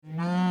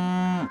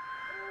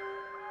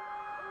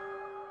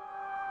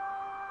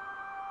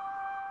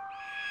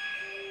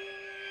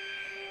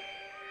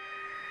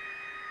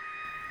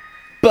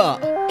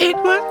But It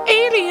was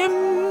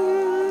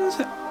aliens.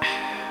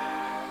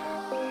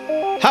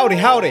 howdy,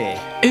 howdy,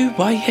 Oh,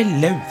 why,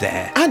 hello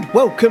there. and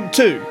welcome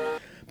to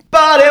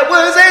But It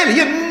Was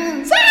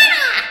Aliens!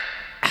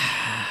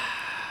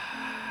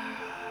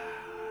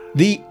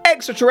 The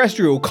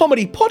extraterrestrial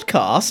comedy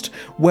podcast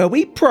where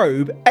we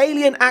probe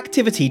alien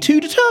activity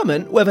to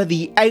determine whether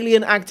the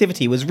alien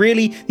activity was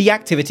really the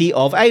activity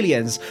of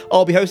aliens.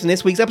 I'll be hosting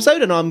this week's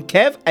episode and I'm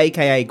Kev,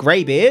 aka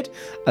Greybeard.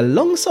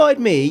 Alongside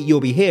me, you'll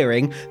be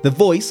hearing the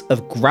voice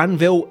of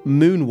Granville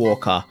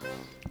Moonwalker.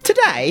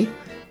 Today,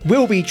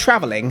 we'll be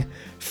travelling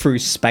through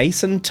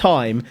space and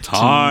time,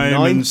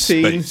 And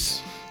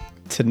space.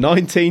 to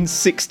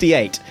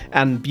 1968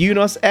 and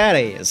Buenos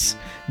Aires,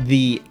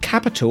 the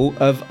capital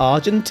of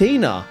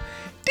Argentina.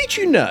 Did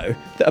you know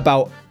that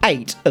about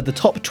 8 of the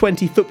top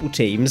 20 football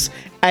teams,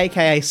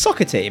 aka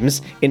soccer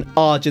teams, in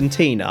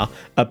Argentina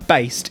are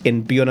based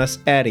in Buenos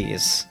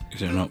Aires?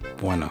 Is it not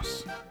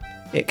Buenos?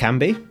 It can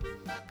be.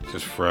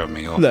 Just throw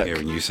me off Look,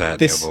 hearing you say it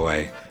this- the other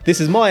way. This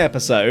is my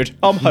episode.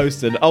 I'm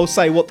hosting. I'll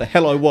say what the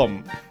hell I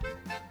want.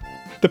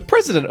 The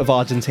president of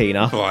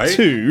Argentina, Right.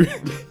 too,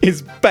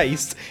 is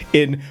based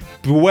in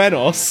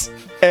Buenos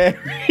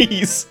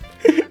Aires,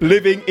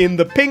 living in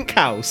the pink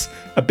house,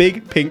 a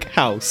big pink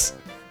house.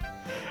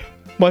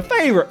 My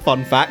favourite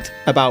fun fact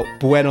about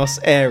Buenos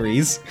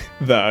Aires,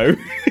 though,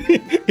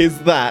 is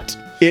that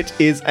it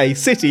is a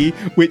city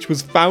which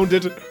was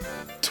founded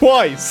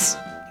twice.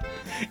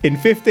 In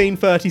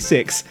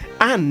 1536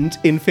 and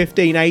in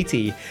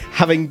 1580,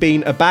 having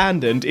been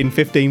abandoned in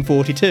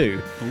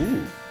 1542.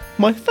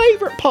 My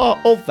favourite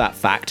part of that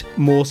fact,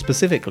 more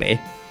specifically,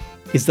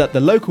 is that the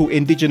local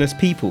indigenous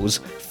peoples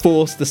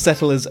forced the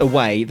settlers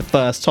away the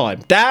first time.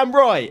 Damn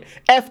right!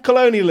 F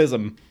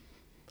colonialism!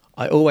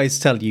 I always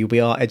tell you we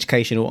are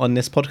educational on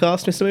this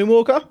podcast, Mr.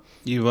 Moonwalker.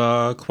 You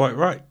are quite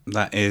right.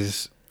 That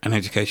is an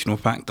educational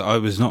fact that I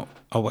was not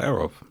aware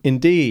of,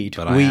 Indeed.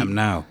 but I am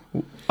now.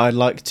 I'd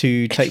like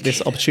to take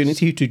this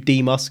opportunity to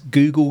deem us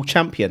Google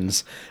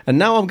champions. And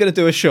now I'm going to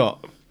do a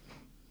shot.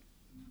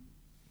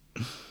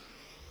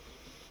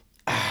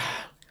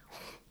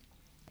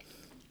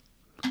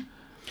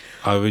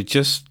 I would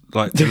just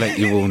like to let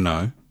you all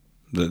know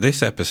that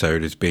this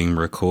episode is being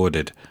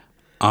recorded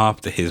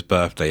after his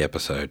birthday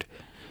episode.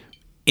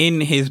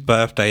 In his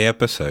birthday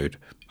episode,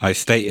 I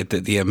stated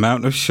that the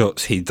amount of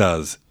shots he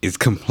does is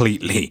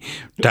completely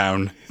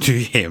down to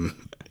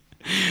him.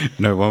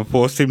 No one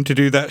forced him to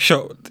do that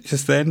shot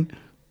just then.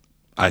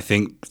 I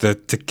think the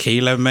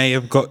tequila may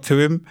have got to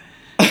him.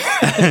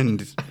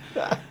 And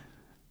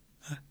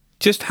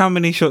just how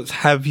many shots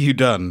have you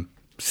done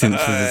since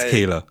the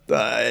tequila?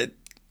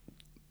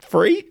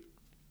 3?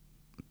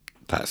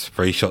 That's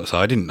 3 shots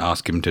I didn't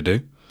ask him to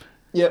do.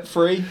 Yep,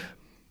 3.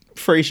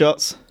 3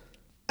 shots.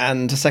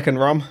 And a second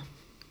rum.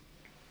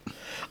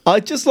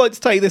 I'd just like to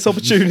take this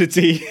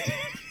opportunity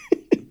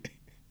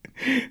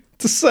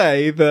to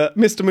say that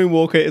Mr.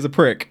 Moonwalker is a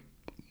prick.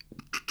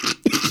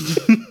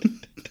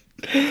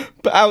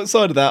 But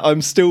outside of that,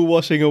 I'm still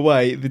washing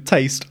away the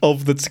taste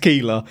of the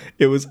tequila.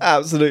 It was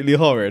absolutely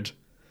horrid.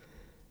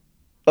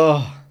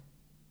 Oh.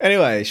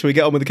 Anyway, shall we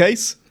get on with the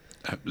case?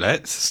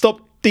 Let's. Stop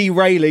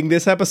derailing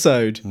this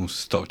episode. We'll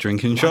stop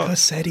drinking I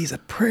shots. said he's a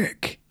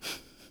prick.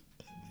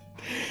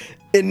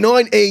 In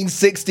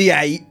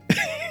 1968,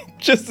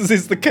 just as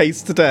is the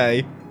case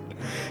today,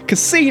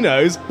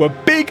 casinos were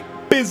big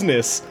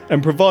business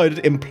and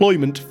provided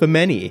employment for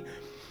many.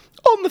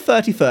 On the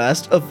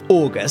 31st of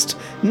August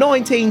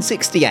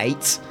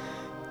 1968,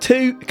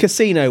 2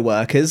 casino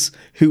workers,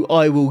 who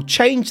I will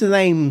change the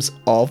names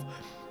of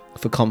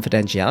for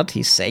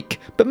confidentiality's sake,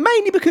 but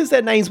mainly because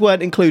their names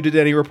weren't included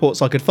in any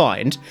reports I could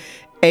find,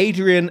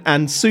 Adrian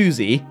and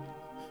Susie,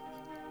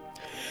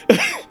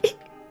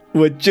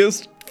 were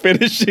just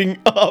finishing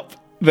up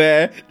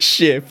their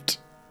shift.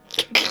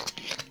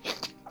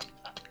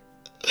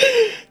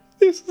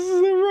 This is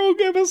the wrong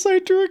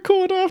episode to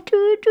record after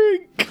a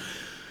drink.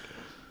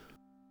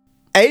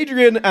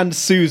 Adrian and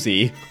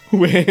Susie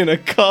were in a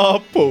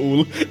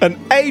carpool and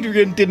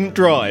Adrian didn't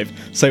drive.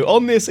 So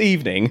on this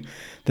evening,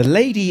 the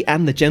lady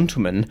and the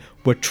gentleman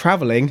were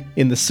travelling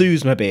in the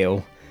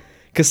Suze-mobile.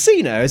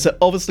 Casinos are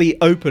obviously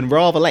open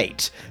rather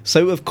late,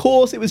 so of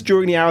course it was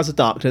during the hours of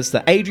darkness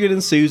that Adrian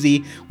and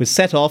Susie would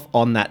set off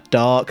on that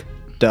dark,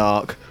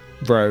 dark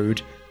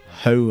road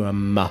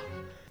home.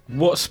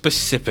 What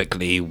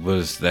specifically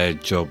was their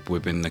job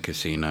within the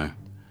casino?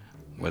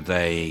 Were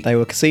they They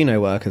were casino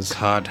workers.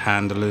 card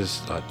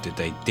handlers? Like, did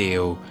they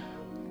deal?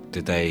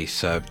 Did they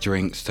serve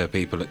drinks to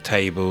people at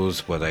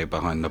tables? Were they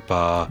behind the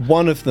bar?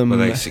 One of them Were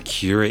they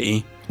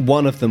security?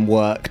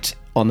 worked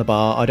on the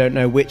bar. I don't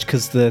know which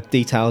because the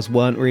details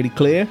weren't really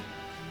clear.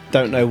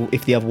 Don't know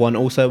if the other one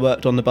also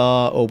worked on the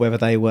bar or whether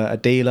they were a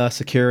dealer,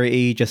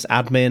 security, just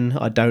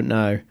admin. I don't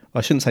know.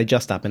 I shouldn't say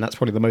just admin. That's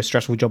probably the most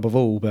stressful job of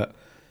all. But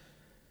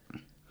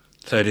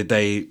So did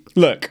they?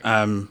 look,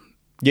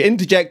 you're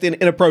interjecting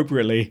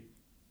inappropriately.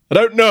 I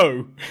don't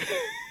know.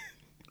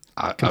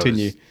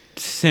 Continue. I was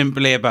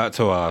simply about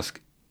to ask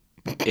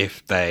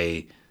if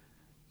they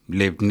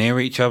lived near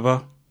each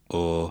other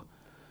or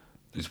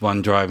Is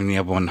one driving the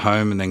other one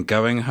home and then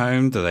going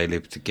home? Do they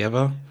live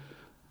together?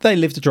 They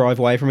lived a drive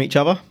away from each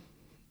other.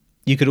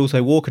 You could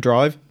also walk a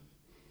drive.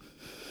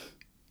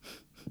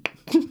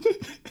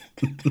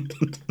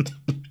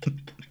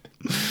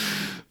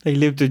 They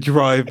lived a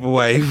drive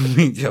away from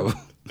each other.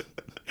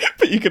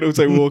 But you can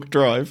also walk a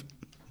drive.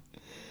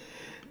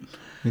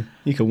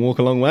 You can walk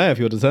a long way if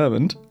you're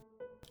determined.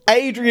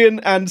 Adrian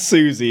and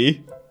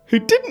Susie, who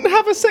didn't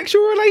have a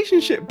sexual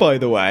relationship, by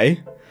the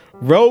way,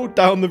 rolled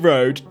down the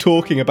road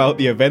talking about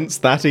the events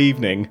that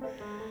evening.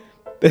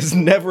 There's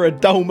never a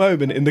dull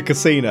moment in the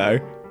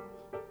casino.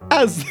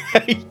 As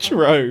they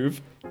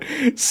drove,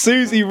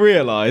 Susie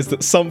realised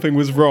that something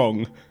was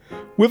wrong.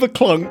 With a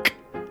clunk,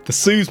 the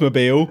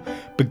Suze-mobile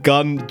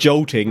begun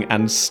jolting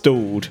and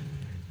stalled.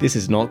 This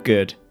is not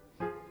good.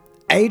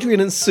 Adrian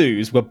and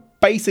Suze were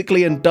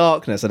basically in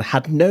darkness and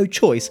had no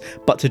choice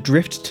but to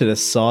drift to the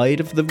side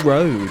of the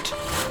road.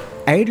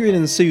 Adrian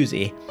and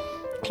Susie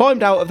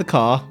climbed out of the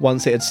car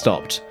once it had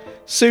stopped.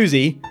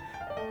 Susie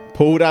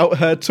pulled out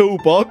her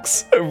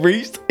toolbox and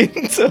reached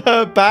into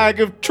her bag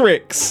of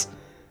tricks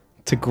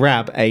to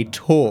grab a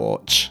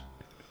torch.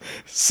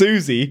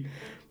 Susie,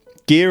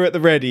 gear at the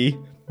ready,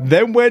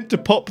 then went to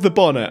pop the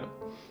bonnet.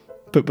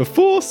 But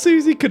before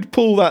Susie could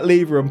pull that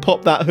lever and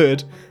pop that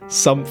hood,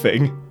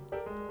 something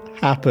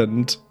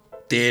happened.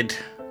 Did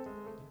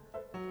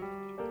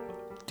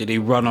he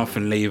run off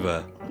and leave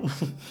her?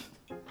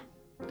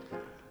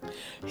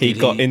 He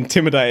got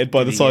intimidated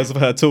by the size of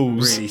her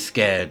tools. Really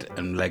scared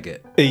and leg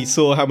it. He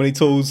saw how many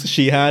tools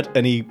she had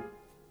and he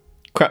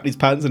crapped his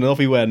pants and off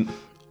he went.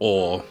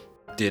 Or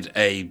did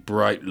a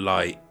bright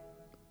light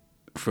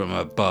from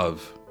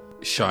above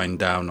shine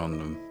down on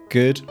them?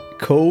 Good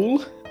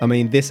call. I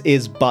mean, this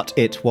is But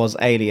It Was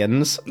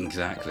Aliens.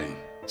 Exactly.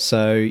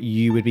 So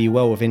you would be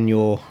well within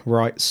your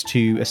rights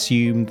to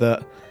assume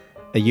that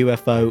a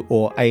UFO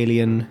or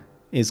alien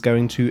is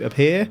going to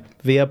appear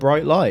via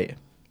bright light.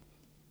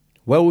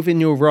 Well within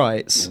your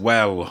rights.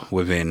 Well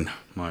within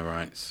my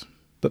rights.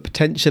 But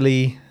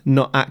potentially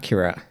not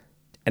accurate.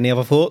 Any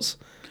other thoughts?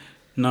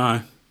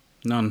 No,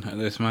 none at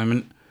this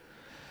moment.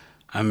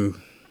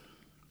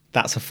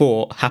 That's a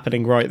thought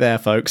happening right there,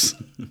 folks.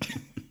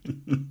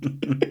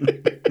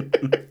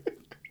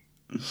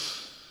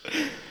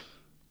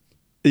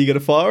 Are you going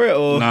to fire it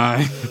or?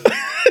 No.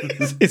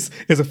 it's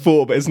a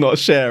thought, but it's not a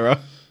sharer.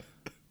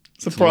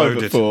 It's a private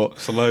loaded. thought.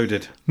 It's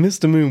loaded.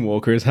 Mr.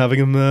 Moonwalker is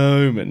having a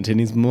moment in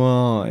his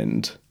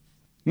mind.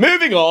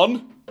 Moving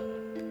on.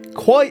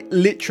 Quite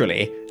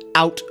literally,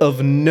 out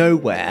of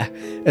nowhere,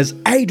 as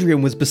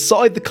Adrian was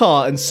beside the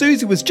car and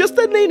Susie was just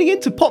then leaning in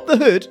to pop the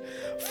hood,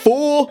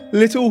 4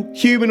 little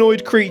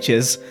humanoid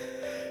creatures,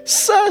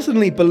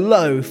 certainly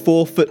below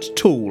 4 foot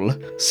tall,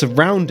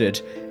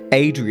 surrounded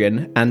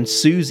Adrian and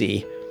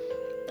Susie.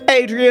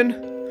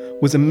 Adrian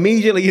was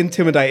immediately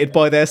intimidated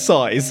by their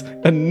size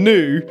and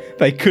knew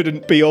they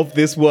couldn't be of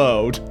this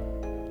world.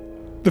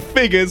 The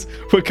figures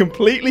were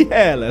completely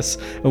hairless,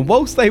 and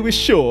whilst they were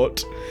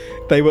short,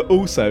 they were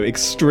also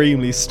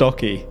extremely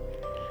stocky.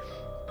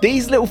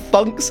 These little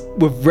funks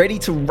were ready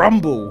to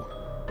rumble.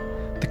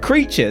 The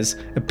creatures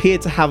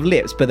appeared to have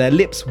lips, but their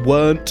lips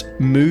weren't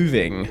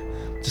moving.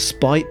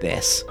 Despite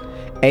this,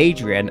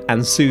 Adrian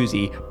and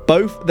Susie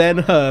both then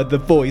heard the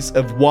voice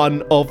of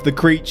one of the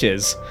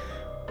creatures.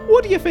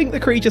 What do you think the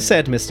creature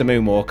said, Mr.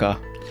 Moonwalker?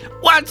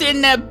 What's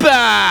in the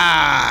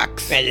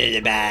box? What's in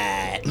the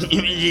box? What's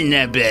in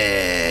the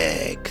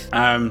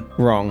box?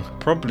 Wrong.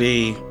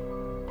 Probably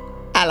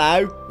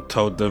Hello.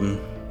 told them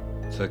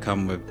to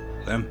come with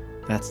them.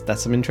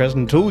 That's some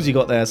interesting tools you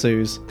got there,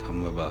 Suze.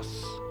 Come with us.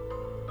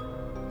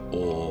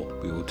 Or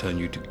we will turn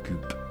you to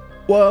goop.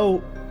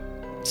 Well,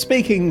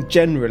 speaking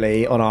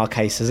generally on our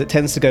cases, it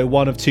tends to go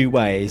one of two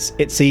ways.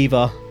 It's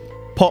either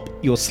pop,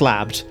 you're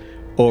slabbed,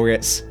 or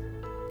it's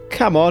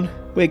come on,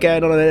 we're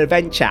going on an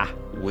adventure.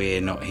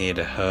 We're not here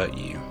to hurt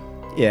you.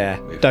 Yeah,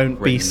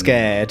 don't be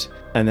scared.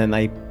 And then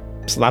they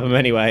slap them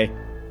anyway.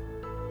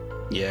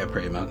 Yeah,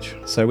 pretty much.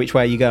 So which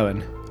way are you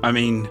going? I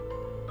mean,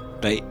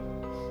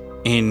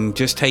 in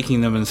just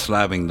taking them and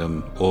slabbing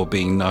them, or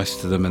being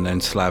nice to them and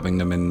then slabbing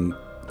them in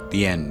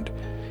the end,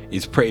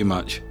 is pretty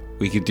much,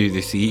 we could do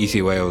this the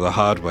easy way or the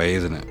hard way,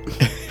 isn't it?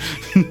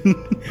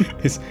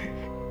 It's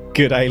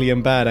good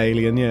alien, bad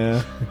alien,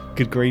 yeah.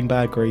 Good green,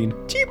 bad green.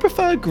 Do you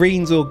prefer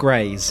greens or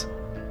greys?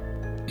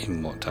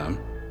 In what term?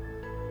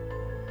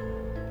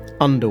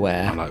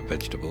 Underwear. I like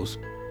vegetables.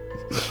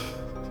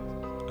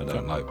 I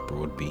don't like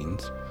broad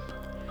beans.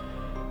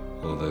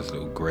 All those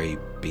little grey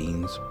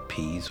beans,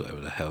 peas, whatever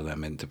the hell they're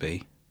meant to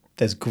be.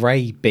 There's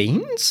grey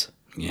beans?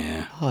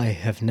 Yeah. I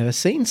have never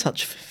seen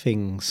such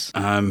things.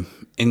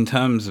 In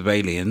terms of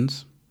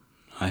aliens,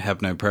 I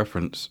have no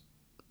preference.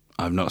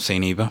 I've not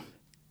seen either.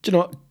 Do you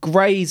know what?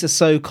 Greys are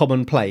so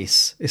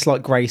commonplace. It's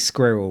like grey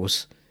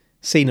squirrels.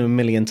 Seen them a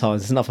million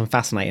times. There's nothing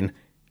fascinating.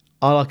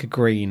 I like a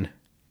green.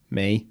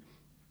 Me.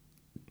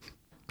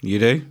 You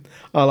do?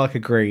 I like a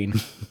green.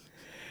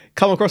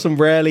 Come across them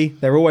rarely.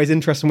 They're always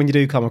interesting when you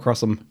do come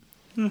across them.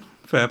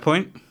 Fair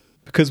point.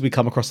 Because we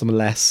come across them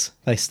less,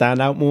 they stand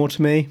out more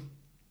to me.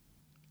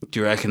 Do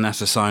you reckon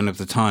that's a sign of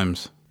the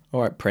times?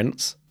 All right,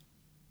 Prince.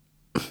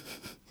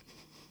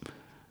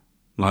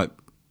 Like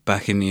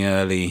back in the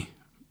early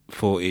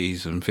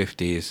 40s and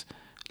 50s,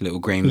 little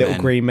green Little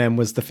men. green men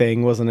was the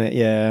thing, wasn't it?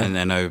 Yeah. And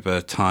then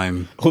over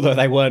time, Although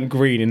they weren't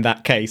green in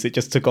that case, it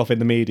just took off in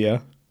the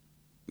media.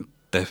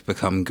 they've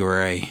become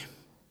grey.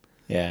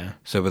 Yeah.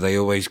 So were they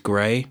always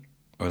grey?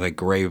 Or are they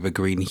grey with a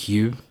green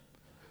hue?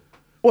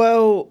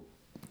 Well,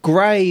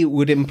 grey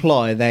would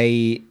imply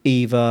they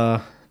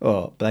either...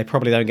 Oh, but they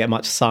probably don't get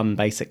much sun,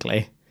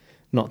 basically.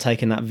 Not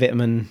taking that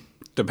vitamin...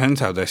 Depends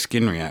how their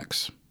skin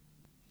reacts,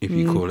 if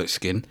you call it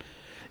skin.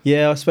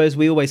 Yeah, I suppose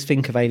we always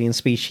think of alien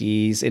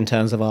species in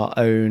terms of our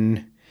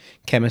own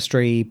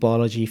chemistry,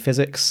 biology,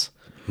 physics.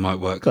 Might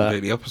work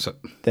completely opposite.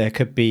 There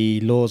could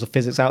be laws of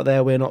physics out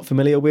there we're not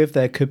familiar with.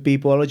 There could be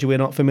biology we're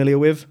not familiar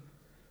with.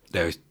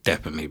 There is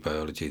definitely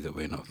biology that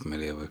we're not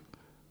familiar with.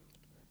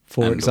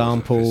 For And laws of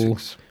example,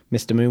 physics.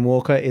 Mr.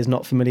 Moonwalker is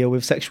not familiar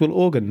with sexual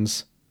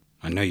organs.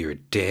 I know you're a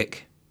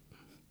dick.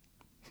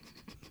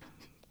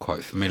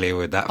 Quite familiar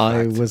with that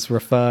I fact. was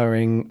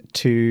referring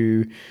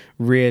to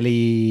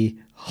really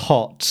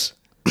hot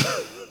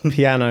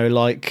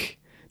piano-like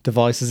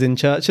devices in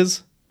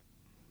churches.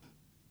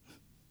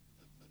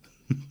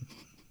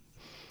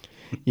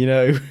 You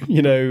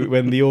know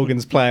when the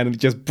organ's playing and it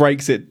just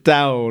breaks it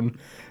down.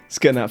 It's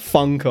getting that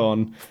funk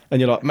on,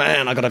 and you're like,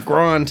 man, I gotta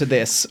grind to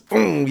this.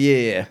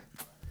 Yeah.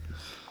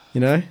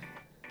 You know?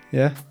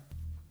 Yeah.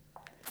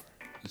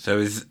 So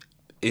is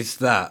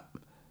that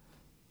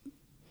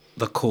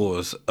the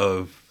cause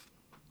of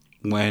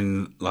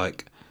when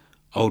like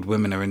old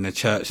women are in the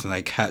church and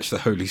they catch the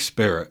Holy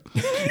Spirit?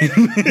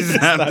 Is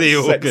that the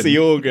organ? Sexy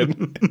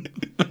organ.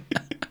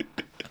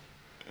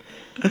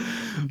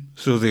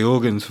 So the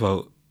organ's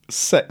fault.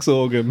 Sex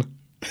organ.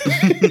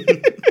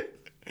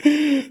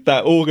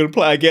 That organ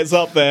player gets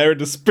up there and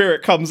the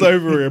spirit comes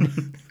over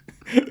him.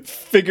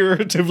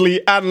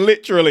 Figuratively and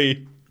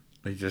literally.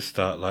 They just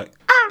start like,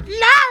 Oh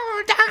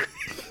Lord!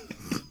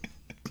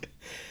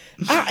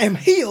 I am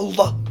healed.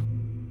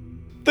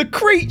 The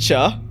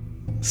creature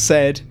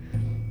said,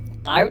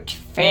 Don't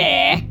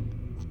fear.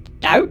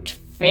 Don't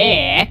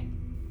fear.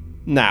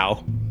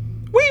 now,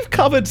 we've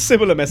covered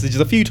similar messages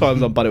a few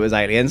times on But It Was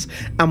Aliens,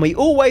 and we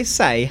always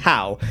say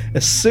how,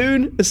 as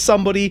soon as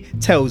somebody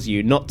tells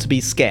you not to be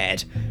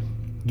scared,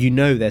 you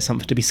know there's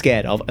something to be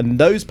scared of, and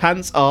those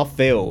pants are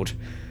filled.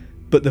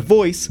 But the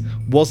voice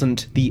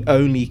wasn't the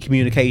only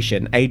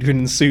communication Adrian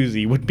and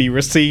Susie would be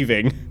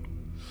receiving.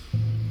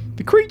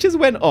 The creatures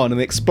went on and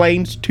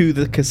explained to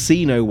the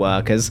casino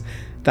workers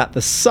that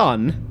the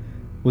sun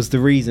was the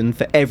reason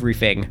for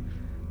everything.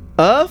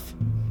 Earth?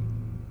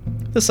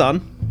 The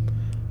sun.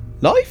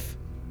 Life?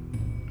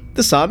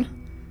 The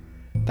sun.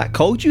 That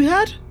cold you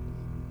had?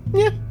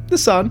 Yeah, the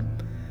sun.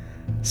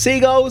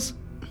 Seagulls?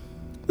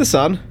 The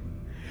sun.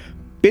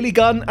 Billy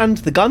Gunn and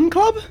the Gun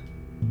Club?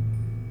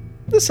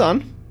 The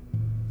sun.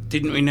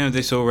 didn't we know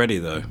this already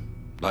though?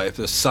 Like if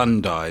the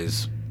sun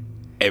dies,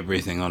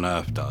 everything on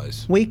Earth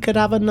dies. We could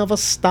have another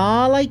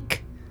star,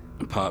 like...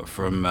 Apart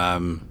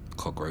from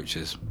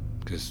cockroaches.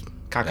 Because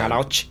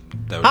Cockroach.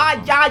 they're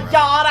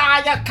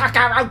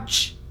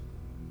Cockroach.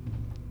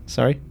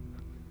 Sorry?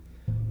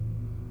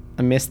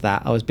 I missed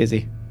that. I was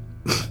busy.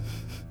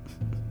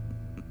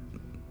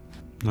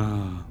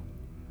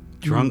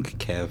 drunk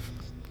Kev.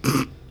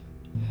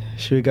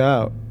 Should we go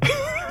out?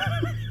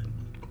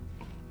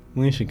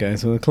 We should go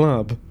to a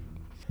club.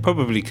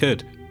 Probably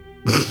could.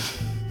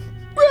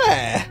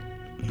 Where?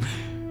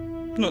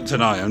 Not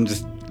tonight. I'm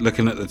just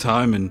looking at the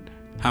time and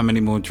how many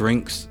more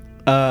drinks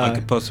I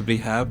could possibly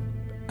have.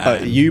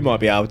 And- You might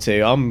be able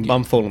to.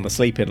 I'm falling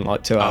asleep in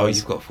like 2 oh, hours.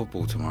 you've got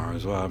football tomorrow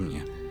as well, haven't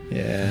you?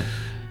 Yeah.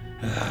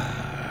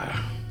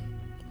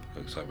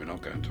 Looks like we're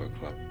not going to a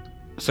club.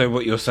 So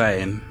what you're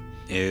saying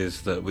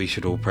is that we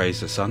should all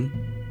praise the sun?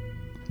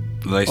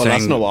 Are they Well,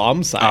 that's not what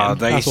I'm saying. Are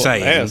they That's what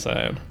saying they're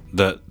saying.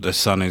 that the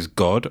sun is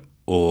God,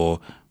 or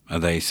are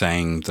they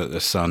saying that the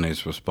sun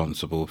is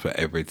responsible for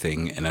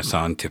everything in a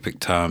scientific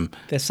term?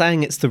 They're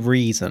saying it's the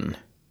reason.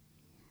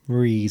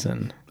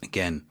 Reason.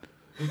 Again,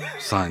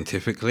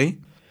 scientifically?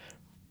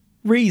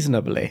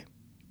 Reasonably.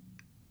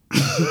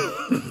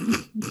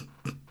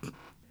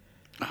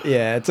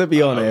 Yeah, to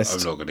be honest.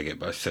 I'm not going to get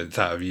much sense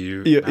out of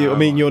you. I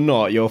mean, you're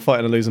not. You're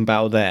fighting a losing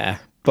battle there.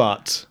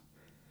 But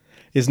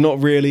it's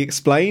not really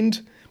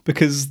explained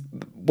because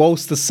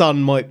whilst the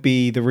sun might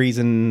be the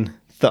reason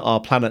that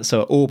our planets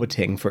are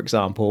orbiting, for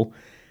example,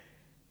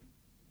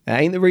 it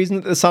ain't the reason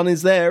that the sun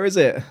is there, is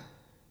it?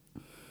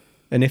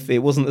 And if it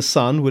wasn't the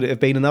sun, would it have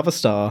been another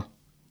star?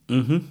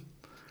 Mm-hmm.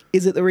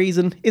 Is it the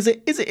reason? Is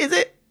it?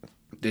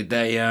 Did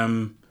they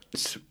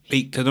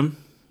speak to them?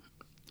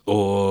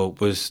 Or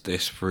was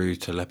this through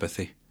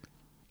telepathy?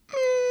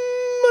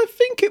 I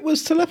think it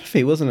was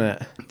telepathy, wasn't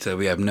it? So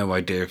we have no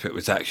idea if it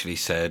was actually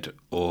said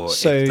or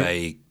So if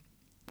they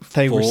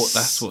They thought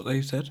that's what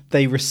they said.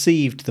 They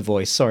received the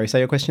voice. Sorry, say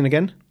your question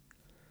again.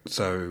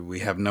 So we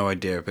have no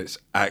idea if it's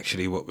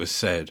actually what was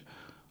said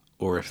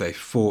or if they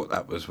thought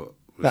that was what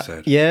was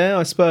said. Yeah,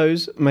 I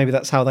suppose maybe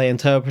that's how they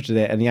interpreted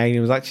it, and the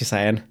alien was actually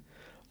saying,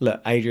 Look,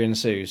 Adrian and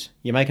Suze,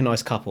 you make a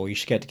nice couple. You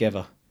should get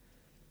together.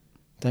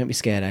 Don't be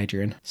scared,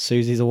 Adrian.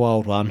 Susie's a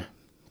wild one,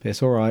 but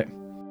it's all right.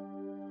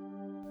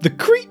 The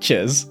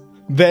creatures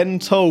then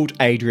told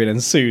Adrian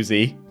and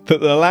Susie that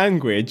the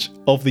language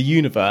of the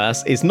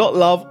universe is not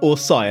love or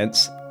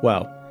science.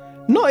 Well,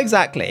 not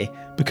exactly,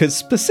 because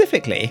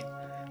specifically,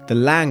 the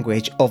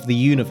language of the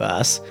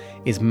universe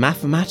is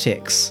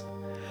mathematics.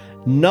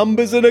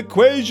 Numbers and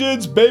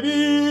equations,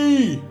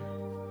 baby!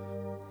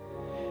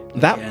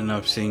 And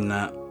I've seen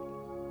that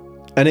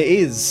And it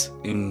is.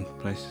 in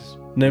places.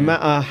 No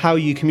matter how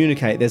you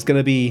communicate, there's going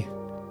to be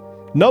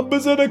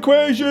numbers and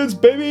equations,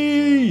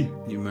 baby!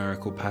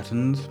 Numerical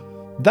patterns.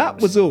 That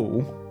was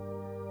all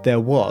there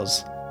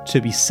was to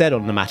be said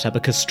on the matter,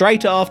 because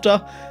straight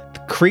after, the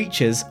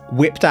creatures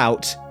whipped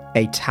out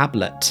a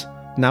tablet.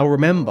 Now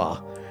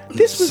remember,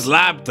 this was...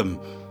 Slabbed them.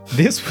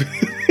 This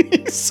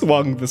he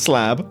swung the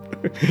slab.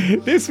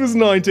 This was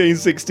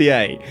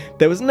 1968.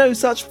 There was no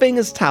such thing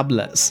as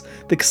tablets.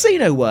 The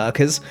casino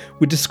workers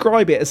would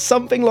describe it as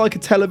something like a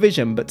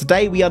television, but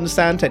today we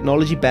understand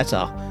technology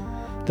better.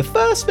 The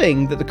first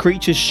thing that the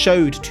creatures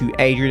showed to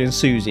Adrian and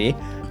Susie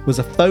was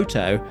a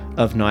photo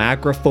of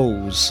Niagara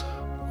Falls.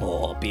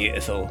 Oh,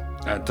 beautiful.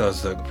 That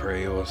does look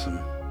pretty awesome.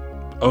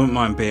 I wouldn't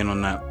mind being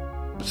on that.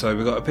 So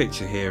we've got a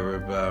picture here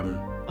of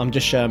I'm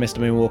just showing Mr.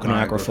 Moonwalker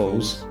Niagara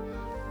Falls.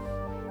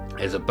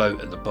 There's a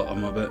boat at the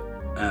bottom of it,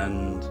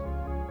 and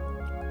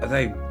are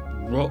they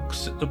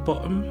rocks at the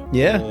bottom?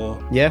 Yeah,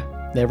 Or... yeah,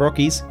 they're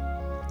Rockies.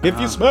 If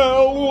you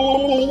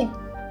smell...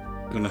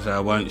 I'm gonna say I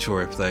wasn't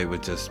sure if they were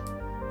just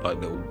like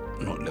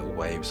not little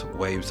waves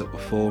that were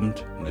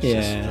formed. And it's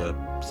just the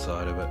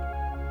side of it.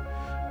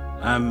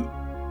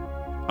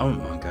 I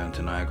wouldn't mind going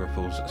to Niagara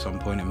Falls at some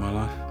point in my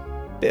life.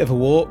 Bit of a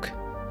walk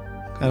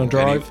and a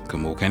drive.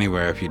 Can walk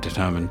anywhere if you're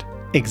determined.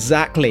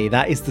 Exactly,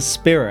 that is the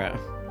spirit.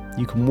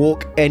 You can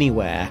walk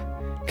anywhere.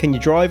 Can you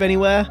drive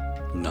anywhere?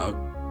 No.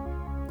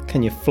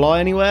 Can you fly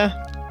anywhere?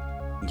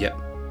 Yep.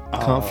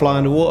 Can't fly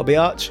underwater,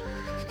 biatch.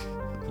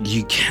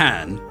 You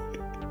can.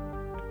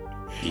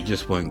 You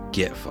just won't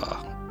get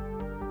far.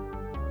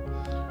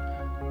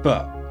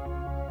 But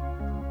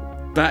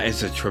that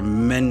is a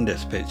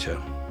tremendous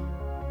picture.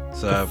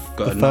 So I've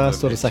got The another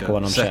first or the second picture.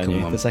 one I'm showing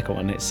you. The second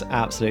one, it's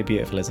absolutely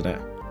beautiful, isn't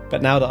it?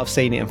 But now that I've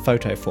seen it in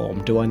photo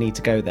form, do I need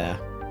to go there?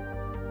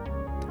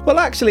 Well,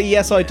 actually,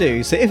 yes, I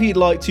do. So if you'd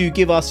like to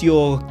give us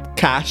your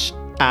cash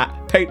at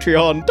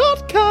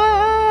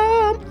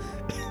patreon.com,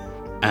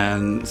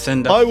 and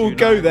send us I will to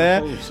go Niagara there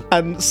Falls.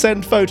 and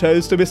send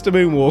photos to Mr.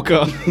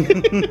 Moonwalker.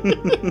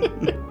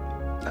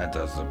 That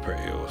does look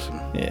pretty awesome.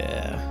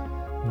 Yeah.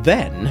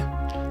 Then,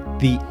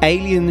 the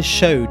aliens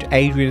showed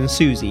Adrian and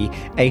Susie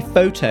a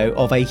photo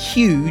of a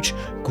huge,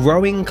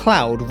 growing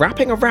cloud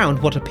wrapping around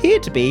what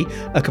appeared to be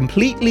a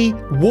completely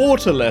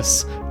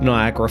waterless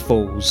Niagara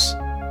Falls.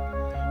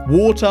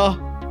 Water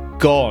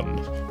gone.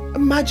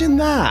 Imagine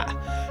that.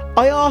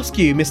 I ask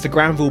you, Mr.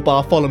 Granville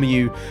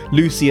Bartholomew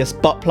Lucius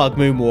Buttplug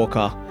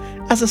Moonwalker,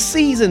 as a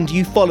seasoned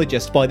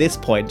ufologist by this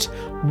point,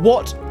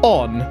 what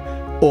on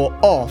or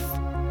off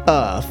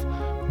Earth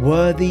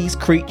were these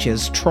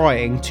creatures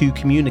trying to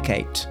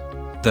communicate?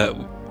 That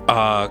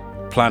our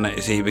planet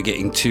is either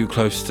getting too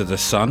close to the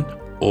sun,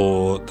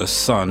 or the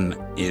sun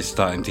is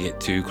starting to get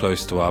too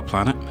close to our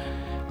planet,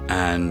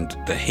 and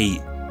the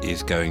heat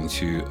is going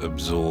to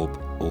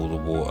absorb all the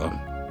water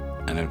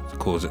and it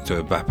cause it to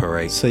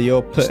evaporate. So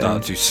you're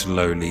start to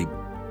slowly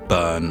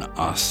burn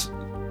us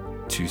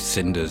to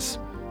cinders.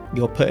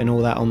 You're putting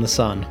all that on the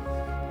sun.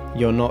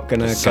 You're not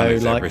going to go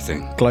is like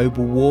everything.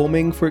 global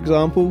warming, for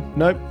example?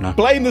 Nope. No.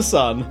 Blame the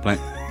sun.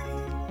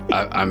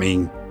 I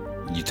mean,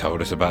 you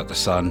told us about the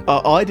sun,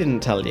 I didn't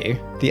tell you.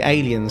 The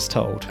aliens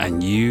told.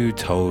 and you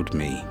told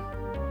me.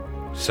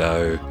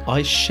 So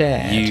I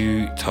shared.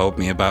 you told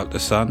me about the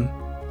sun.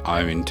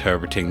 I'm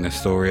interpreting the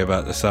story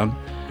about the sun,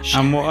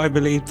 and what I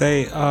believe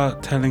they are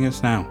telling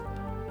us now.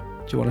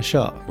 Do you want a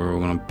shot? We're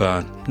all going to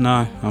burn.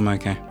 No, I'm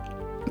okay.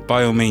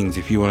 By all means,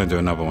 if you want to do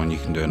another one, you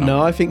can do another.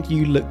 No, I think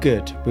you look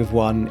good with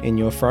one in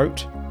your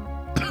throat.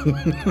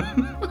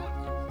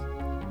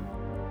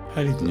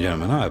 Ladies and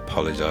gentlemen, I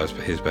apologise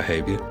for his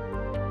behaviour.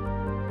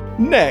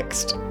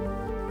 Next,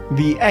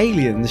 the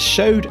aliens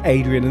showed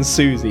Adrian and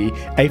Susie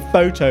a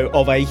photo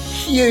of a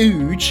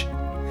huge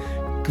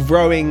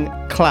growing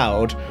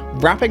cloud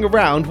wrapping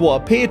around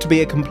what appeared to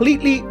be a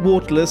completely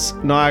waterless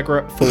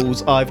Niagara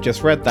Falls. I've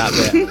just read that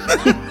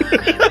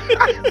bit.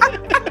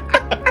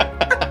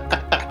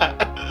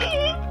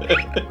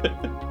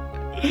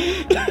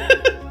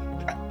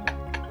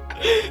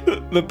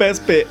 The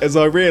best bit is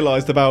I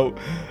realised about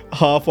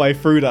halfway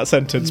through that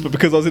sentence, but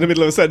because I was in the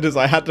middle of a sentence,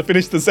 I had to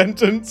finish the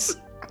sentence.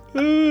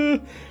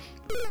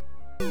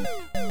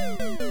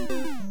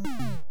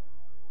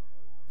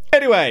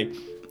 Anyway,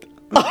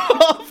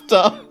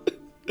 after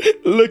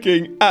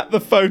looking at the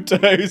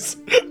photos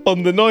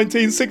on the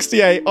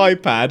 1968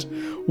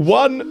 iPad,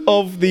 one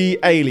of the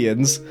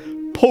aliens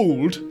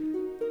pulled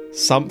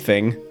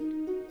something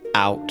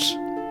out.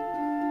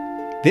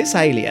 This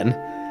alien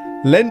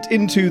leant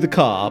into the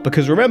car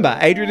because remember,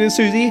 Adrian and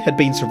Susie had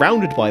been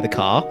surrounded by the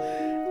car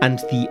and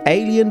the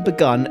alien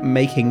begun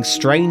making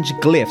strange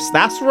glyphs.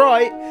 That's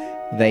right,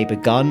 they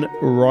begun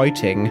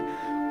writing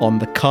on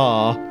the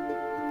car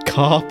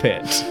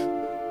carpet.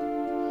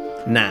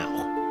 Now,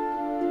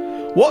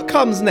 what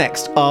comes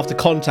next after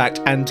contact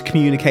and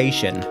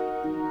communication?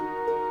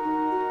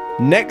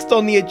 Next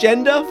on the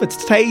agenda for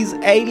today's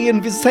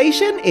alien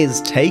visitation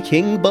is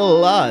taking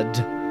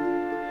blood.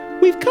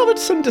 We've covered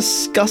some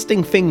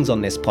disgusting things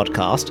on this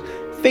podcast.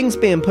 Things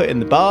being put in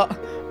the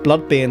butt,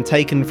 blood being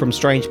taken from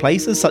strange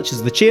places such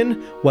as the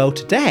chin. Well,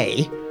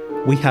 today,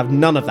 we have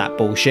none of that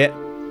bullshit.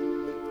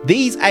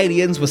 These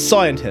aliens were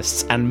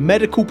scientists and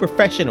medical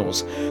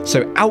professionals,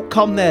 so out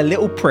come their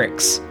little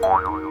pricks.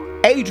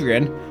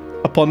 Adrian,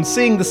 upon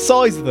seeing the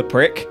size of the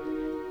prick,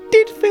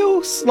 did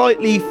feel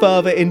slightly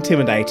further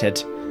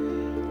intimidated.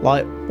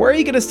 Like, where are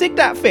you going to stick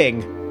that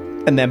thing?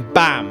 And then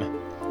bam,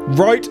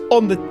 right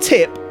on the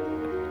tip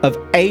of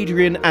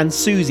Adrian and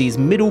Susie's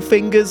middle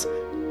fingers,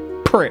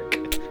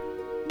 prick.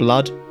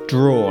 Blood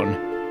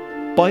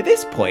drawn. By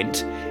this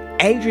point,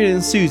 Adrian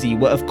and Susie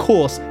were of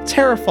course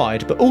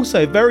terrified but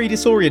also very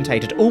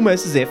disorientated,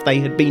 almost as if they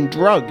had been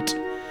drugged.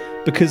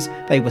 Because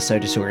they were so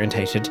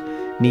disorientated,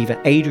 neither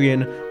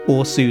Adrian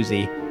or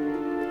Susie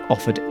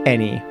offered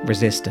any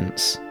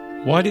resistance.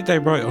 Why did they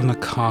write on the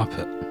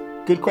carpet?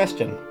 Good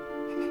question.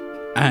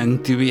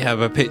 And do we have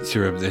a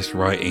picture of this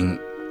writing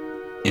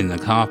in the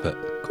carpet?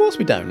 Of course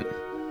we don't.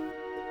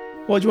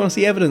 What do you want to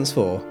see evidence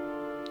for?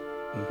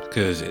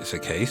 Because it's a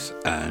case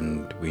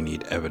and we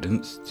need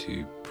evidence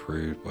to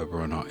prove whether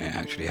or not it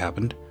actually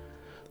happened.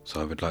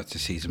 So I would like to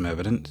see some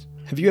evidence.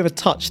 Have you ever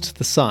touched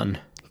the sun?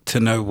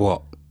 To know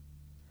what?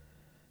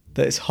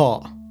 That it's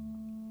hot?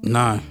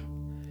 No.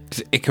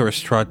 Because Icarus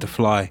tried to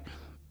fly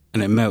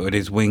and it melted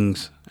his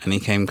wings and he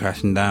came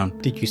crashing down.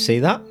 Did you see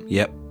that?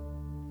 Yep.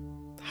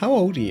 How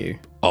old are you?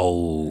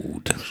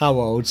 Old. How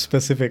old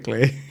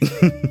specifically?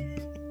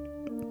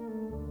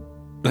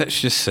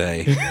 Let's just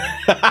say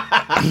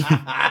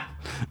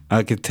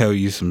I could tell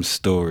you some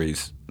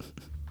stories.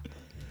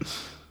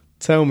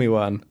 Tell me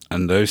one.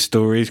 And those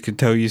stories could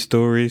tell you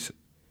stories.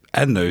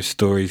 And those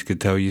stories could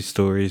tell you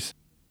stories.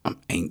 I'm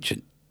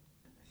ancient.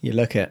 You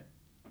look it.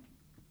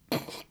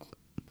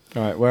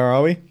 Alright, where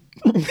are we?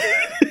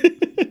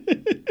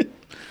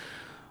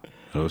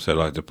 I'd also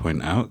like to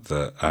point out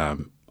that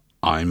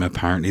I'm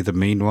apparently the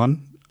mean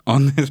one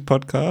on this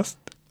podcast.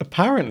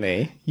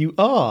 Apparently, you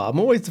are. I'm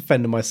always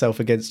defending myself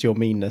against your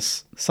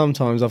meanness.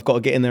 Sometimes I've got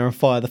to get in there and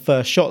fire the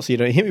first shot so you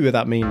don't hit me with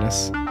that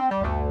meanness.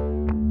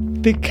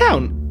 The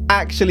account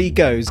actually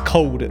goes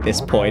cold at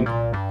this point.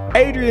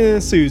 Adrian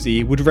and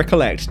Susie would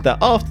recollect that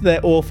after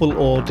their awful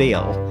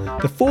ordeal,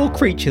 the four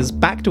creatures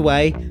backed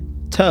away,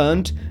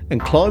 turned,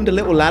 and climbed a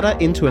little ladder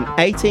into an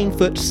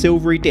 18-foot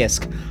silvery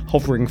disc,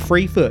 hovering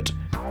 3 foot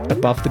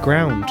above the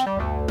ground.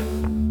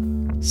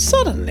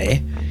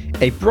 Suddenly,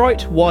 a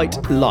bright white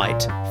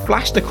light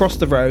flashed across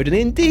the road and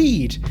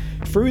indeed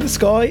through the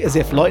sky as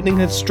if lightning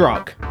had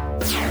struck.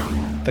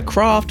 The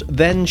craft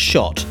then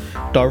shot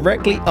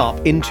directly up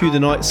into the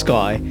night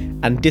sky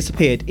and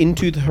disappeared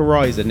into the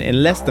horizon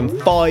in less than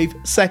 5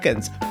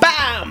 seconds.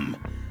 BAM!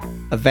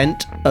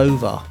 Event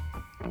over.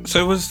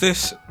 So was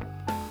this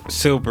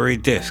silvery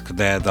disc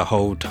there the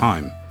whole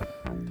time?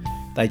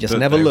 They just But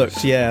never they looked.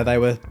 was- Yeah, they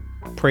were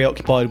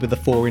preoccupied with the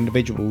 4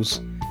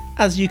 individuals,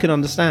 as you can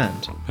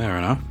understand. Fair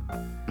enough.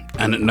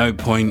 And at no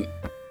point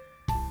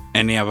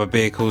any other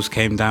vehicles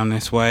came down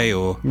this way,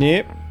 or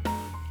Yep.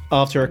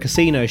 After a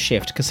casino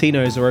shift,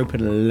 casinos are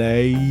open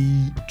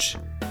late.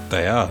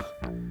 they are.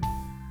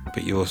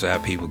 But you also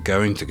have people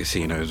going to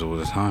casinos all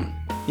the time.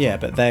 Yeah,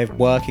 but they're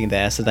working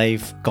there, so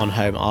they've gone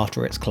home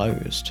after it's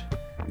closed.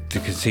 The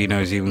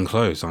casinos even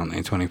closed, aren't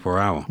they? 24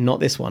 hour. Not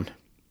this one.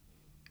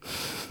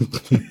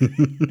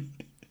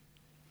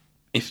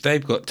 If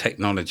they've got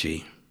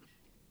technology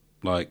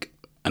like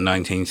a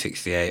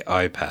 1968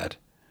 iPad,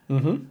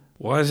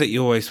 why is it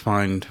you always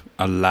find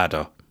a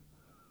ladder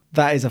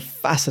That is a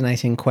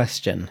fascinating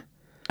question.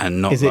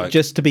 and not Is it like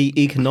just to be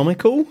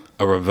economical?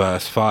 a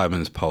reverse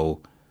fireman's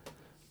pole?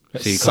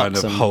 It So you kind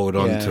of sucks 'em, hold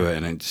on yeah. to it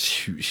and it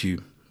shoots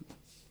you.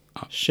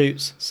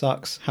 Shoots,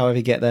 sucks, however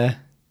you get there.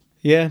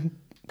 Yeah,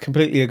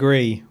 completely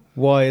agree.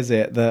 Why is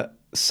it that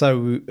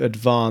so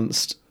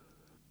advanced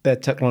their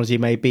technology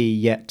may be,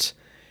 yet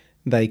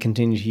they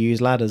continue to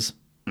use ladders?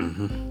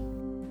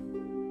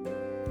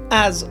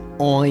 As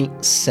I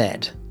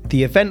said,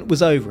 the event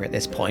was over at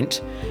this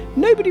point.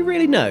 Nobody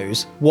really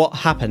knows what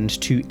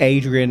happened to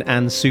Adrian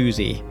and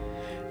Susie.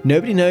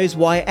 Nobody knows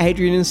why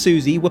Adrian and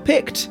Susie were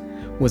picked.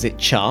 Was it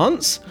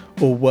chance,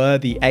 or were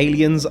the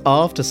aliens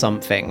after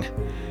something?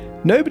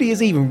 Nobody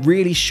is even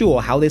really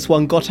sure how this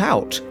one got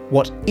out.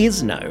 What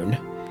is known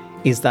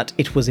is that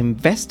it was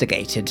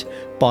investigated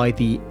by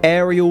the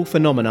Aerial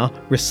Phenomena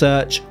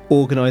Research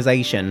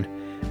Organisation,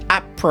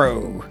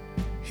 APRO,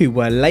 who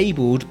were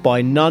labelled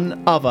by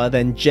none other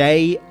than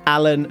J.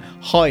 Allen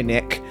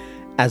Hynek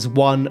as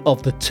one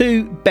of the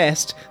 2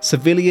 best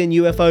civilian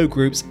UFO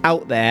groups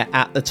out there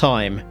at the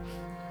time.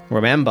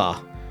 Remember,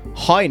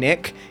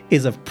 Hynek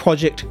is of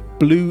Project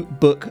Blue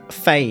Book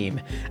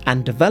fame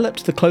and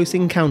developed the Close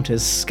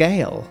Encounters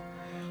scale.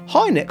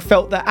 Hynek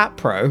felt that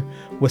APRO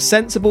were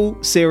sensible,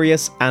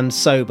 serious, and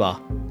sober,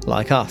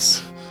 like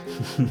us.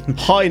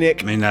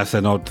 Hynek I mean, that's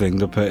an odd thing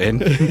to put in.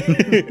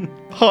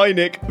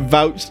 Hynek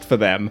vouched for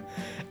them.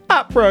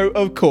 APRO,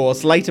 of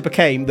course, later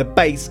became the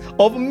base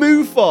of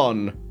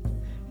MUFON.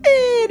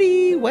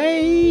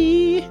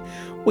 Anyway,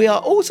 we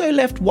are also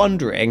left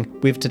wondering,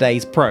 with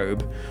today's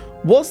probe,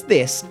 was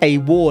this a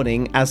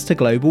warning as to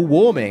global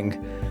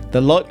warming?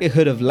 The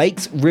likelihood of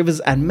lakes, rivers,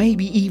 and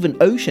maybe even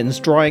oceans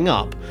drying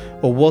up?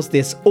 Or was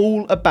this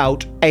all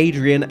about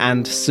Adrian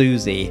and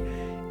Susie?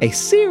 A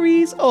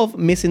series of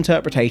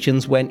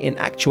misinterpretations when in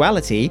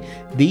actuality,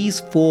 these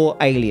 4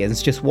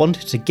 aliens just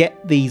wanted to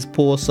get these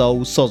poor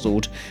souls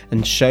sozzled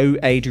and show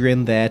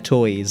Adrian their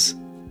toys.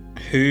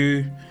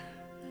 Who?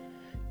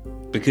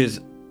 Because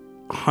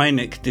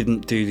Hynek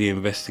didn't do the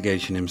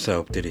investigation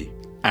himself, did he?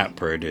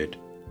 APRO did.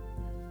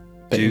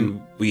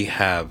 Do we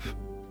have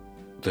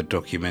the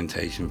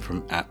documentation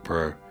from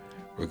APRO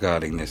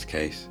regarding this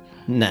case?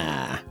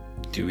 Nah.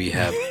 Do we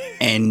have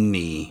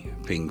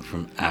anything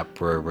from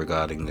APRO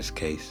regarding this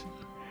case?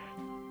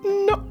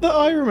 Not that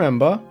I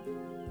remember.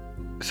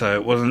 So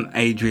it wasn't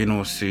Adrian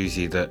or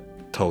Susie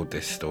that told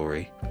this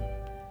story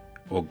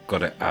or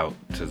got it out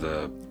to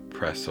the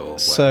press or whatever.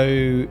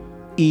 So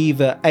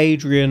either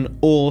Adrian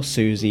or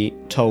Susie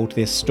told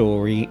this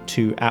story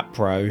to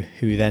APRO,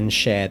 who then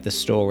shared the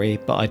story,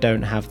 but I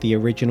don't have the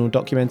original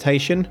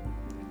documentation.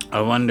 I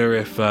wonder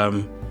if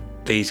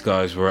these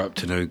guys were up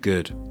to no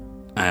good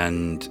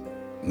and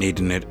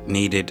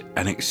needed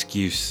an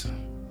excuse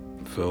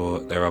for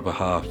their other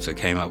halves that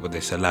came up with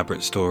this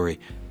elaborate story.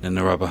 Then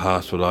their other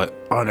halves were like,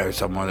 I know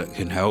someone that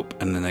can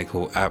help, and then they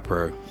call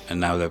APRO,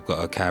 and now they've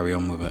got to carry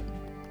on with it.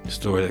 The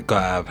story that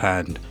got out of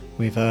hand.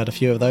 We've heard a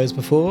few of those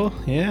before,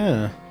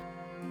 yeah.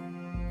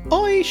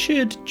 I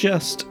should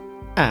just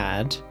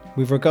add,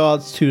 with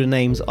regards to the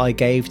names I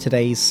gave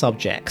today's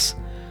subjects,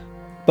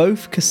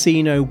 both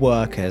casino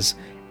workers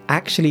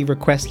actually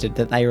requested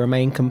that they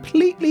remain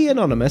completely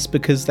anonymous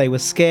because they were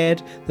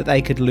scared that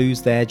they could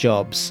lose their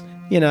jobs.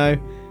 You know,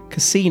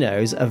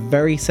 casinos are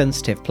very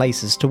sensitive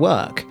places to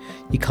work.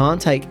 You can't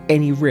take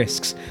any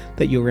risks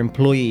that your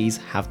employees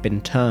have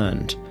been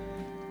turned.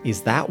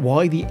 Is that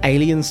why the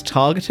aliens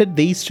targeted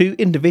these 2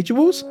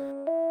 individuals?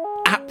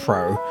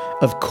 APRO,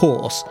 of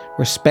course,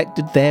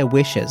 respected their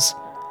wishes.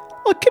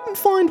 I couldn't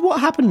find what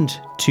happened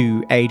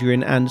to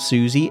Adrian and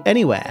Susie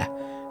anywhere.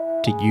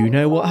 Do you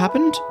know what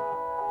happened?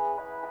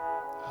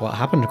 What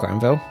happened,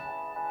 Granville?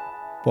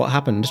 What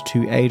happened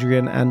to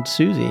Adrian and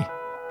Susie?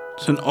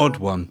 It's an odd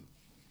one,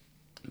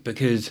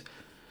 because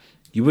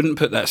you wouldn't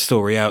put that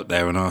story out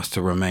there and ask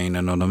to remain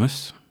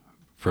anonymous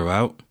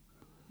throughout.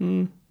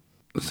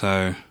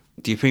 So,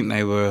 do you think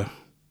they were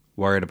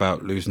worried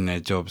about losing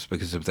their jobs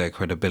because of their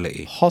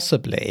credibility?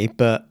 Possibly,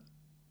 but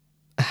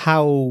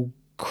how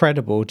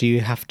credible do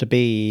you have to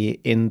be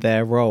in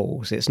their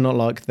roles? It's not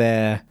like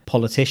they're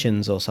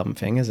politicians or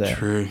something, is it?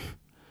 True.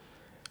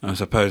 I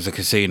suppose the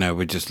casino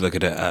would just look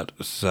at it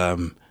as,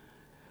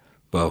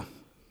 well,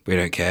 we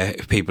don't care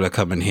if people are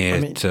coming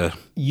here to...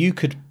 You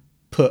could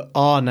put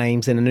our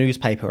names in a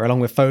newspaper along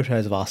with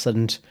photos of us,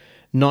 and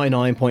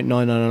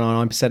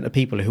 99.9999% of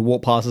people who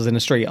walk past us in the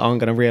street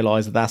aren't going to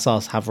realise that that's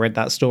us, have read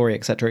that story,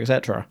 etc.,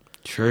 etc.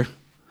 True.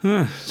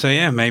 So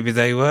yeah, maybe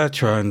they were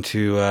trying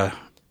to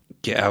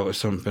get out of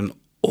something.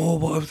 Or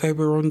what if they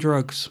were on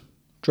drugs?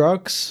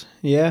 Drugs,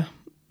 yeah.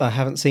 I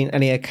haven't seen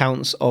any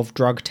accounts of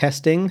drug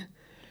testing.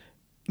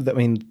 I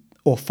mean,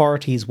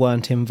 authorities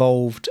weren't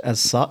involved as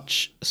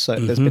such, so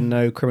there's been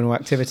no criminal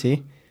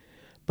activity.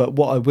 But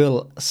what I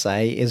will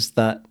say is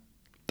that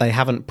they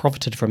haven't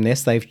profited from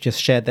this. They've just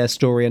shared their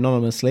story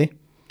anonymously.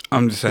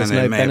 I'm just saying There's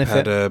they no may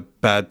benefit. have had a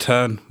bad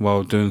turn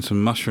while doing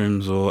some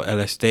mushrooms or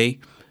LSD.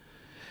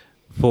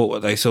 Thought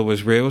what they saw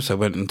was real, so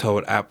went and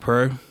told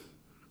APRO.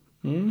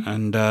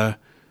 And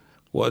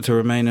wanted to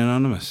remain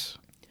anonymous.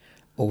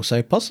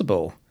 Also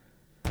possible.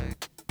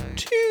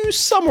 To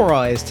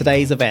summarise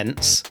today's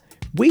events,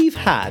 we've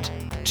had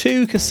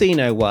 2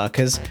 casino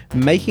workers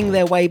making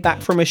their way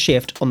back from a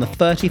shift on the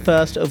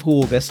 31st of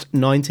August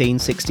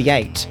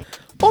 1968.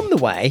 On the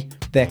way,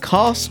 their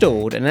car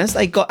stalled, and as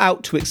they got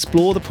out to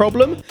explore the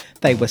problem,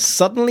 they were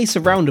suddenly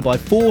surrounded by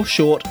 4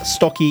 short,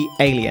 stocky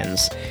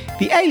aliens.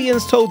 The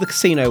aliens told the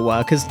casino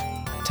workers,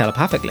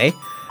 telepathically,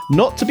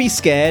 not to be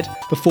scared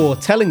before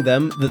telling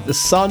them that the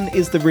sun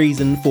is the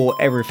reason for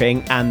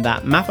everything and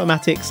that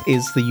mathematics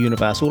is the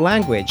universal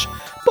language.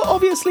 But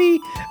obviously,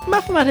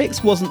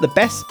 mathematics wasn't the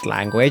best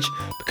language,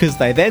 because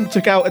they then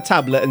took out a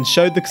tablet and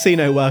showed the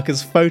casino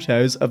workers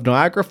photos of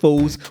Niagara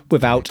Falls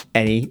without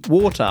any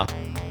water.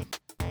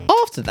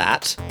 After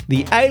that,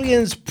 the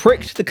aliens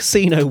pricked the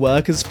casino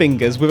workers'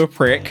 fingers with a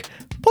prick,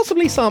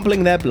 possibly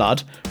sampling their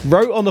blood,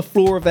 wrote on the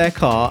floor of their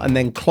car, and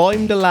then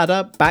climbed a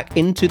ladder back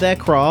into their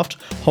craft,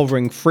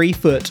 hovering 3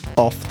 foot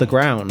off the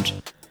ground.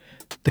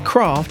 The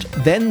craft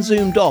then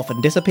zoomed off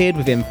and disappeared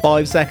within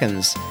 5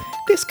 seconds.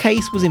 This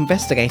case was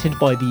investigated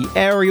by the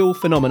Aerial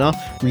Phenomena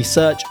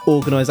Research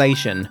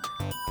Organisation,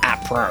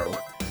 APRO,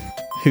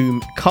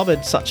 whom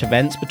covered such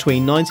events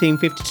between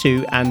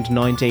 1952 and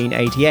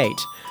 1988.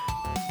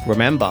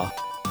 Remember,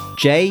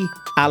 J.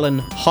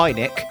 Allen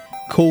Hynek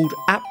called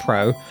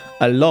APRO,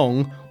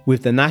 along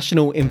with the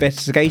National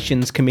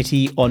Investigations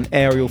Committee on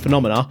Aerial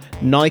Phenomena,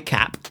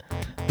 NICAP,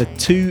 the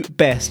two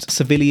best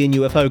civilian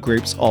UFO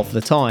groups of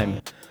the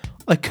time.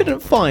 I couldn't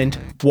find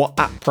what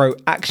APRO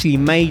actually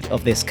made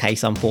of this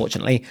case,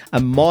 unfortunately,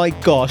 and my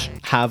gosh,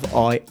 have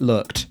I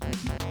looked.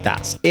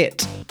 That's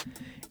it.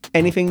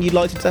 Anything you'd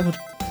like to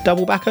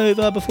double back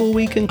over before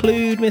we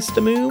conclude,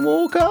 Mr.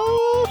 Moonwalker?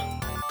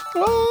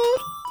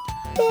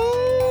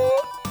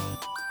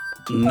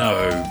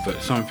 No,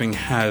 but something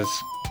has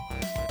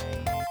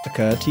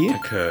Occurred to you?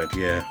 occurred,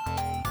 yeah.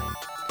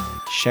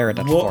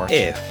 Sheridan What Forest.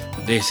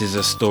 if this is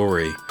a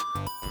story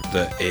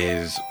that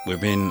is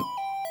within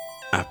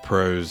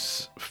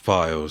APRO's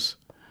files,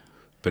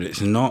 but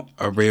it's not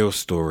a real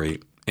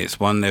story? It's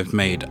one they've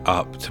made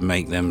up to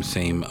make them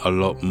seem a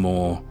lot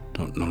more,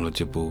 not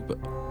knowledgeable, but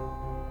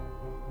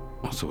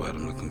what's the word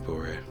I'm looking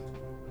for here?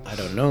 I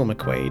don't know,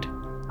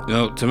 McQuaid.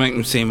 No, to make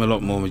them seem a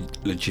lot more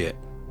legit.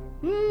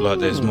 Like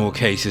there's more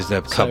cases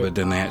they've covered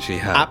than they actually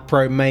have.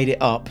 APRO made it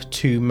up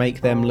to make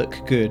them look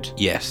good,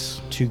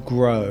 Yes. to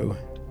grow.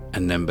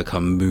 And then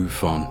become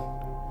MUFON.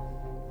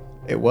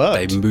 It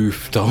worked. They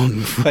moved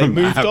on from They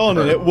moved on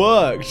and APRO. it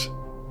worked.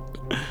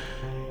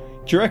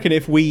 Do you reckon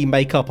if we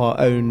make up our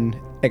own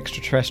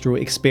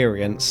extraterrestrial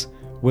experience,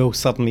 we'll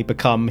suddenly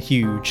become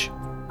huge?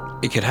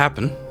 It could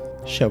happen.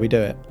 Shall we do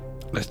it?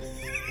 Let's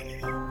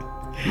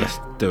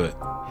do it.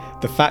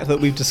 The fact that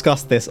we've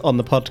discussed this on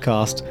the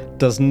podcast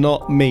does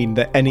not mean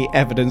that any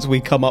evidence we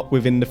come up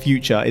with in the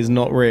future is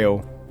not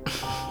real.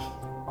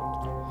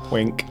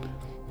 Wink.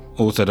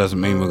 Also doesn't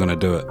mean we're going to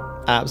do it.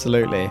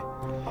 Absolutely.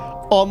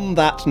 On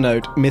that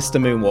note,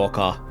 Mr.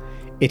 Moonwalker,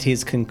 it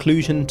is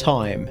conclusion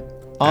time.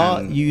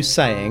 Are you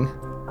saying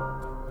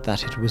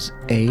that it was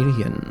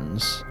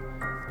aliens?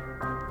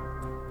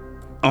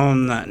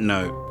 On that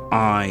note,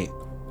 I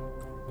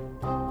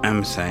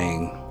am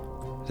saying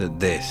that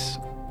this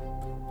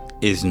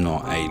is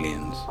not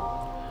aliens.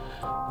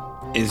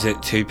 Is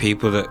it two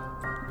people that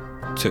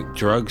took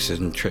drugs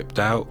and tripped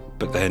out,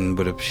 but then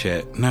would have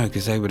shared... No,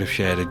 because they would have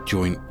shared a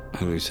joint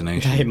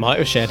hallucination. They might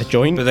have shared a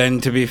joint. But then,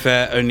 to be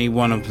fair, only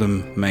one of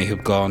them may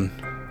have gone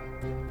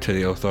to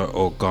the authority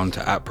or gone to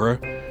APRO.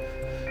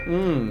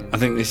 I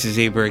think this is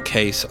either a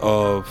case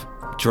of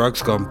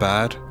drugs gone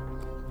bad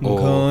or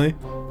Okay.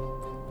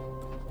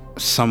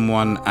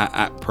 someone at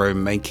APRO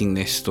making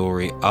this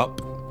story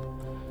up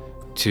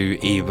to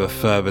either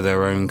further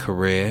their own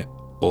career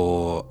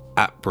or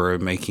APRO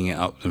making it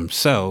up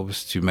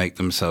themselves to make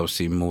themselves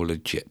seem more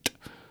legit.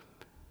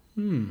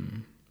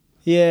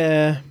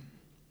 Yeah.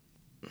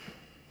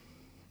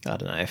 I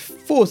don't know.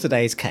 For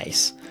today's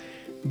case,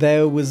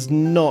 there was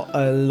not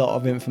a lot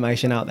of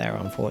information out there,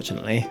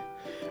 unfortunately.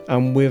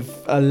 And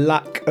with a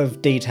lack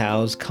of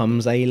details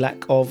comes a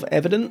lack of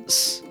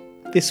evidence.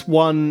 This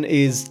one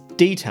is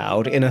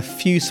detailed in a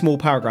few small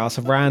paragraphs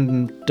of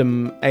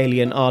random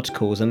alien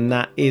articles, and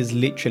that is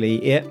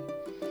literally it.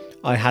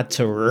 I had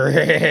to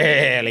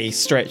really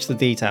stretch the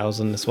details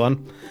on this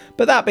one.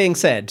 But that being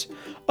said,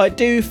 I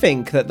do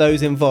think that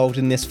those involved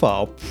in this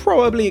file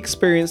probably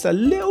experienced a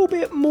little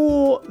bit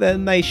more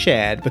than they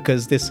shared,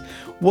 because this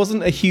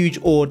wasn't a huge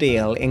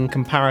ordeal in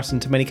comparison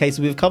to many cases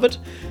we've covered,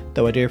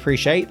 though I do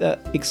appreciate that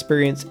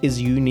experience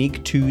is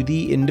unique to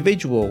the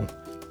individual.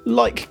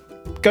 Like,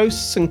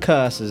 ghosts and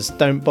curses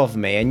don't bother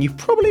me, and you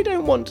probably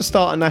don't want to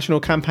start a national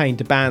campaign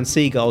to ban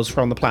seagulls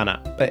from the planet,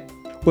 but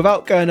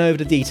without going over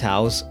the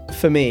details,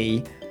 for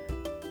me,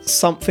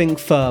 something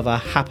further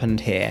happened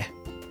here.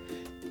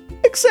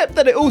 Except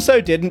that it also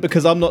didn't,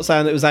 because I'm not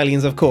saying it was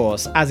aliens, of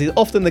course. As is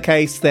often the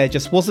case, there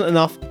just wasn't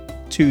enough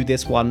to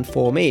this one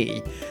for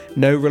me.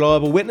 No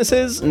reliable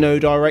witnesses, no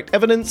direct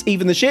evidence,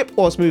 even the ship,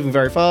 whilst moving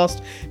very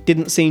fast,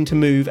 didn't seem to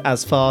move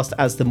as fast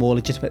as the more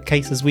legitimate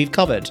cases we've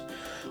covered.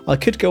 I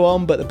could go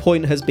on, but the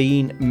point has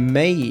been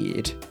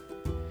made.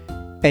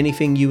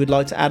 Anything you would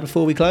like to add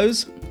before we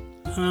close?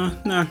 No,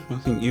 I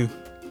think you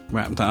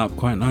wrapped that up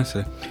quite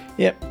nicely.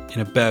 Yep.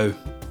 In a bow.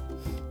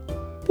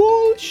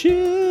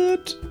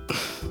 Bullshit.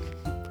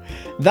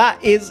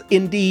 That is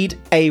indeed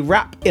a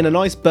wrap in a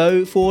nice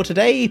bow for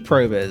today,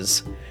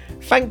 probers.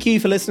 Thank you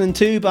for listening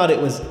to But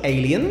It Was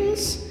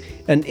Aliens.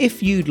 And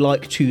if you'd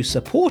like to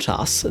support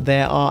us,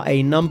 there are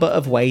a number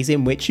of ways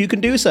in which you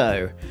can do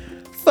so.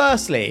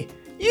 Firstly,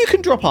 you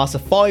can drop us a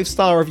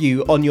 5-star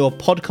review on your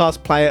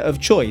podcast player of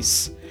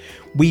choice.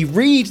 We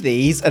read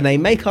these and they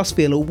make us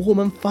feel all warm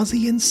and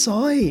fuzzy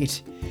inside.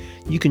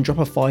 You can drop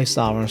a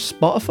 5-star on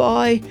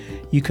Spotify.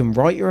 You can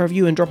write your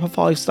review and drop a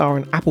 5-star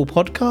on Apple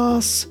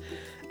Podcasts.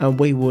 And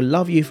we will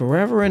love you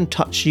forever and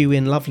touch you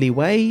in lovely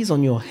ways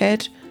on your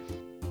head.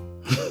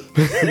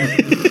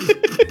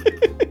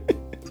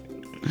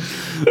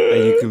 Are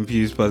you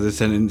confused by the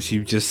sentence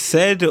you just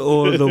said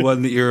or the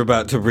one that you're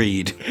about to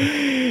read?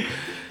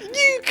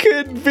 You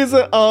can visit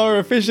visit our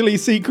officially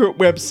secret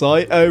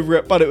website over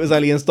at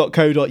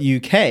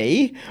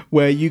buditwasaliens.co.uk,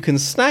 where you can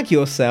snag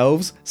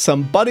yourselves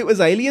some But It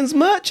Was Aliens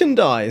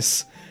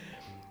merchandise.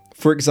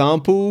 For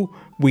example,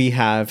 we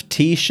have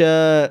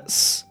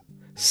t-shirts,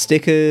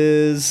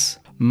 stickers,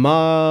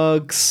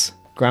 mugs,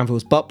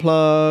 Granville's butt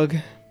plug.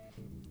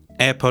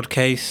 AirPod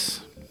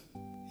case.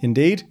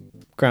 Indeed.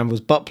 Granville's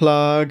butt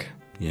plug.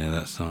 Yeah,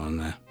 that's not on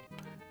there.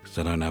 Because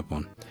I don't have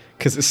one.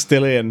 Because it's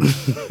still in.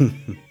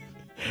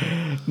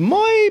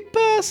 My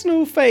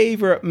personal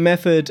favourite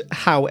method,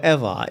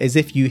 however, is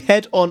if you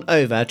head on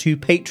over to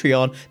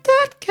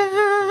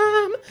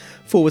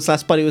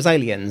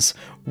patreon.com/BudItWasAliens,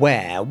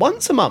 where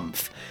once a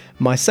month,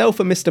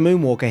 myself and Mr.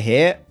 Moonwalker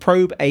here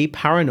probe a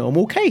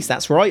paranormal case.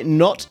 That's right,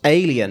 not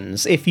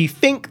aliens. If you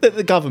think that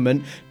the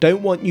government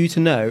don't want you to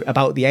know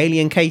about the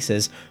alien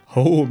cases,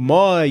 oh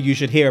my, you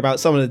should hear about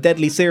some of the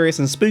deadly serious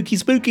and spooky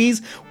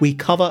spookies we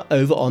cover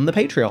over on the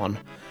Patreon.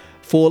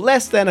 For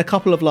less than a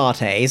couple of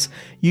lattes,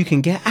 you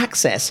can get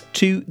access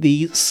to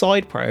these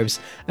side probes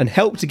and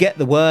help to get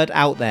the word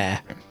out there.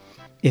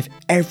 If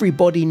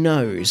everybody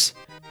knows,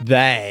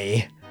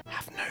 they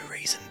have no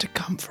reason to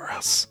come for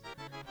us.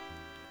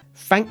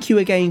 Thank you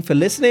again for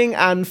listening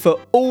and for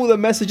all the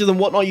messages and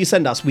whatnot you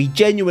send us. We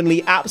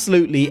genuinely,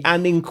 absolutely,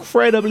 and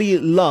incredibly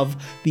love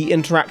the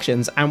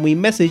interactions, and we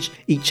message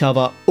each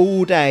other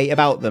all day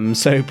about them.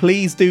 So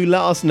please do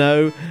let us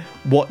know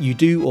what you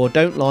do or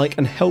don't like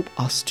and help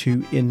us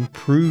to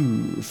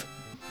improve.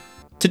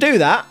 To do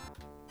that,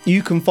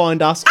 you can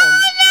find us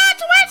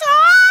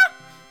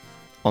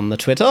on the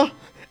Twitter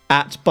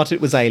at But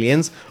It Was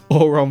Aliens,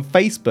 or on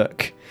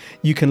Facebook.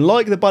 You can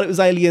like the But It Was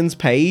Aliens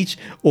page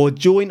or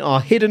join our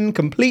hidden,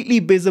 completely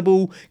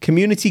visible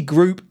community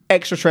group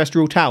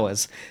Extraterrestrial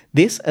Towers.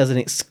 This as an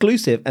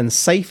exclusive and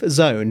safe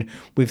zone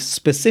with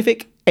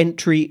specific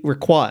entry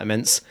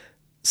requirements,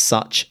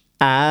 such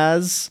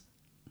as...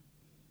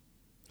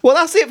 Well,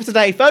 that's it for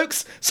today,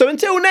 folks. So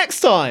until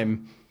next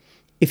time,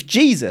 if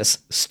Jesus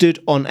stood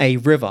on a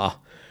river,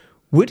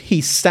 would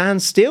he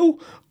stand still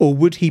or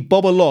would he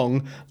bob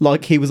along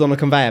like he was on a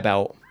conveyor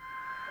belt?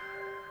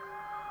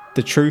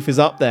 The truth is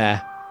up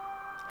there.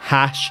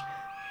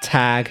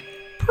 #proba.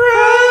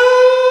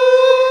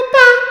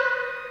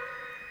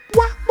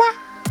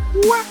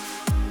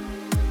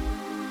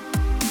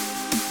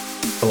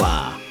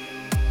 Blah.